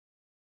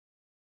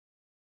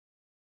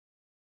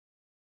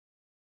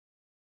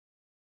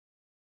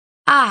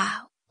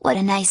Ah, what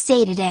a nice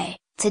day today.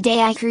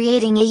 Today I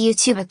creating a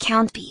YouTube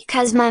account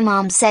because my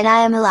mom said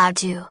I am allowed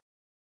to.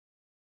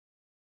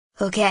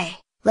 Okay,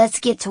 let's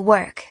get to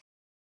work.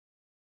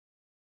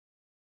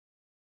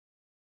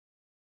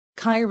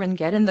 Kiren,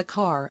 get in the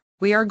car,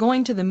 we are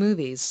going to the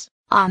movies.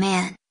 Aw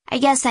man, I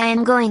guess I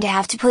am going to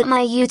have to put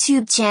my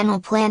YouTube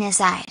channel plan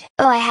aside.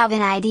 Oh, I have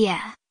an idea.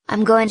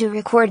 I'm going to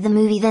record the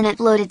movie then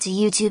upload it to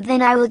YouTube,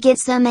 then I will get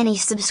so many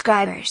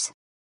subscribers.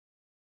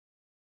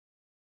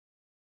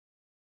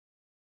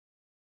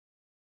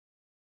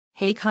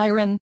 Hey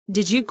Kiren,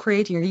 did you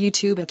create your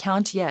YouTube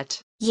account yet?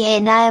 Yeah,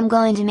 and I am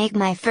going to make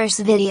my first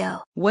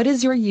video. What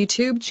is your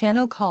YouTube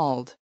channel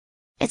called?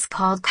 It's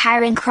called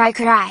Kiren Cry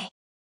Cry.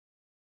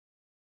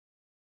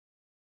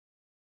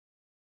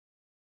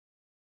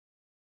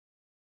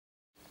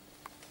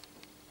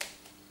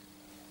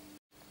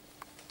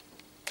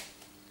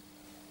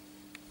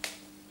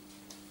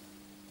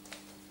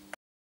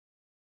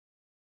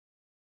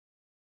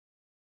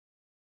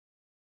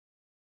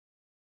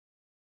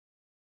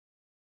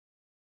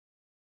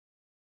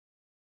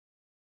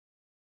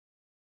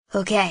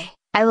 Okay,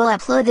 I will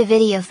upload the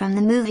video from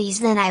the movies,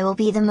 then I will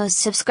be the most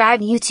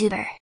subscribed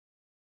YouTuber.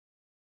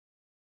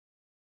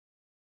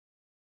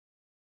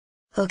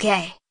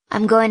 Okay,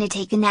 I'm going to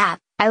take a nap.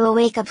 I will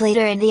wake up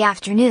later in the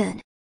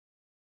afternoon.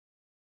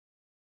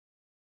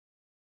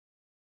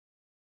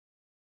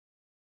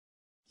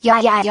 Yeah,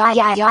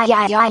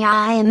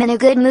 I am in a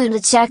good mood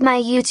to check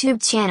my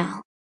YouTube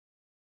channel.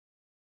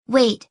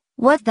 Wait,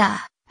 what the?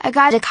 I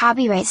got a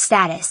copyright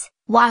status.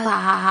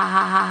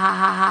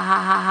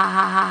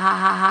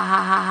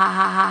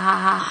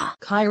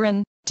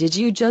 Kiren, did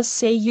you just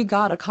say you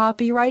got a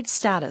copyright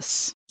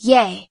status?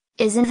 Yay,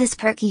 isn't this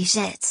perky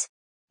shit?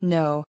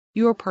 No,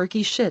 you're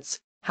perky shits.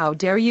 How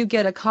dare you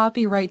get a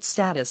copyright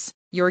status?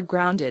 You're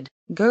grounded.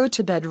 Go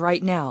to bed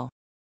right now.